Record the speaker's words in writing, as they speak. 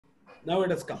Now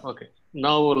it has come. Okay.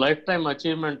 Now, Lifetime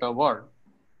Achievement Award.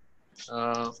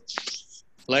 Uh,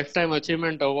 Lifetime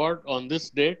Achievement Award on this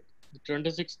date, the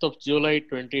 26th of July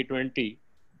 2020.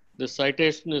 The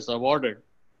citation is awarded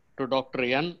to Dr.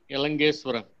 N.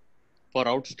 Elangeswaraan for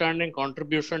outstanding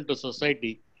contribution to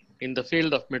society in the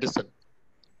field of medicine.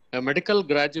 A medical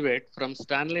graduate from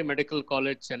Stanley Medical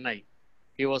College, Chennai.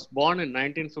 He was born in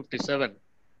 1957,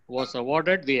 was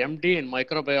awarded the MD in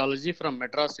microbiology from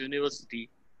Madras University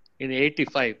in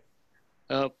 85,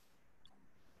 a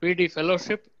PD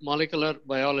Fellowship Molecular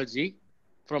Biology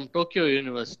from Tokyo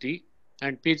University,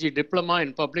 and PG Diploma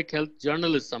in Public Health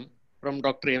Journalism from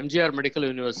Dr. MGR Medical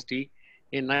University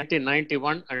in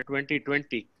 1991 and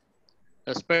 2020.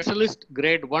 A specialist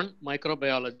grade 1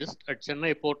 microbiologist at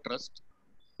Chennai Port Trust.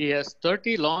 He has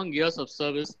 30 long years of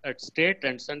service at state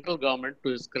and central government to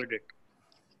his credit.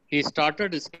 He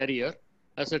started his career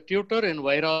as a tutor in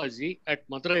virology at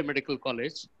Madurai Medical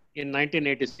College in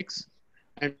 1986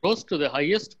 and rose to the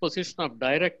highest position of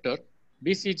director,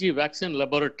 BCG Vaccine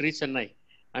Laboratory, Chennai,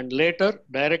 and later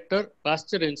director,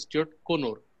 Pasteur Institute,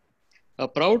 Kunur. A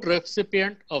proud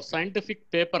recipient of Scientific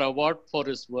Paper Award for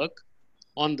his work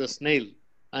on the snail,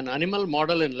 an animal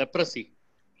model in leprosy.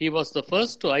 He was the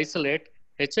first to isolate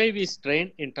HIV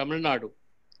strain in Tamil Nadu.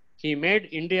 He made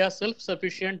India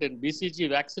self-sufficient in BCG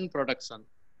vaccine production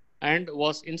and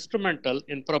was instrumental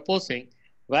in proposing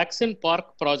Vaccine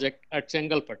Park project at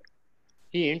Chengalpat.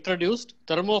 He introduced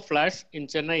thermoflash in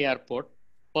Chennai airport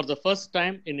for the first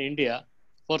time in India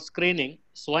for screening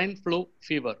swine flu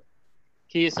fever.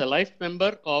 He is a life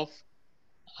member of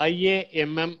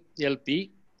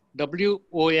IAMMLP,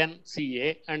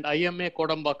 WONCA, and IMA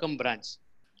Kodambakam branch.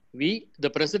 We, the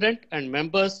president and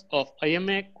members of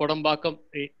IMA Kodambakam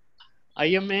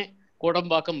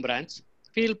branch,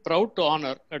 feel proud to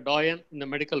honor a doyen in the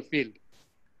medical field.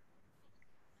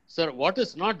 Sir, what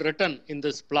is not written in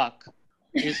this plaque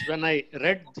is when I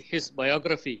read his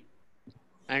biography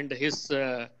and his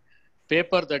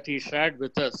paper that he shared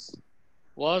with us,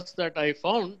 was that I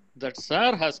found that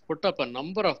Sir has put up a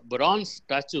number of bronze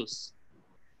statues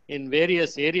in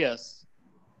various areas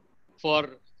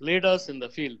for leaders in the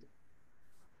field.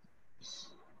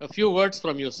 A few words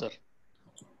from you, sir.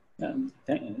 Thank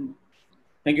you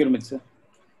very much, sir.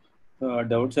 So at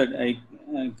the outset, I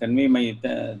convey my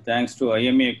thanks to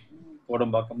IMA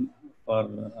Kodambakam for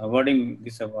awarding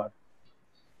this award.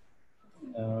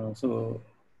 So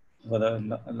for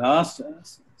the last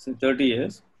 30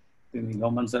 years in the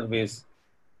government service,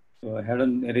 so I had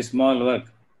done very small work.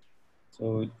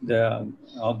 So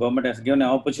our government has given an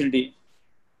opportunity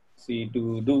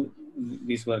to do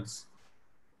these works.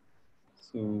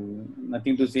 So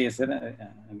nothing to say, sir.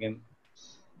 Again,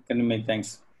 convey my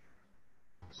thanks.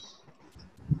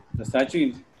 The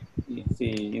statue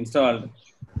installed.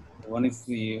 One is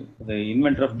the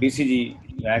inventor of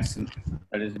BCG vaccine,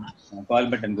 that is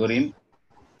Colbert and Gorin,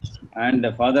 and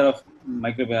the father of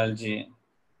microbiology,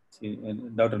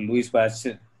 Dr. Louis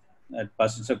Pasteur at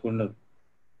Pasteur Kunur.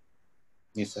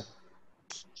 Yes, sir.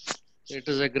 It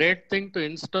is a great thing to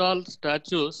install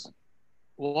statues.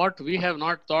 What we have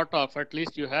not thought of, at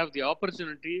least you have the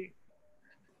opportunity,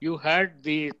 you had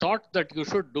the thought that you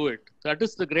should do it. That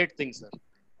is the great thing, sir.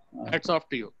 Hats off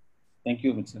to you. Thank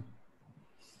you, sir.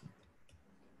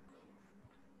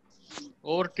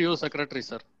 Over to you, Secretary,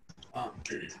 sir.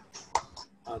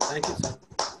 Thank you, sir.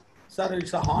 Sir,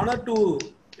 it's an honor to,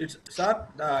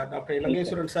 Dr.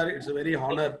 Elangeswaraan, sir, it's a very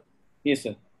honor. Yes,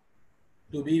 sir.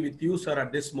 To be with you, sir,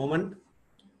 at this moment.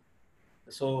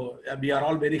 So we are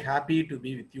all very happy to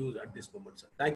be with you at this moment, sir. Thank you.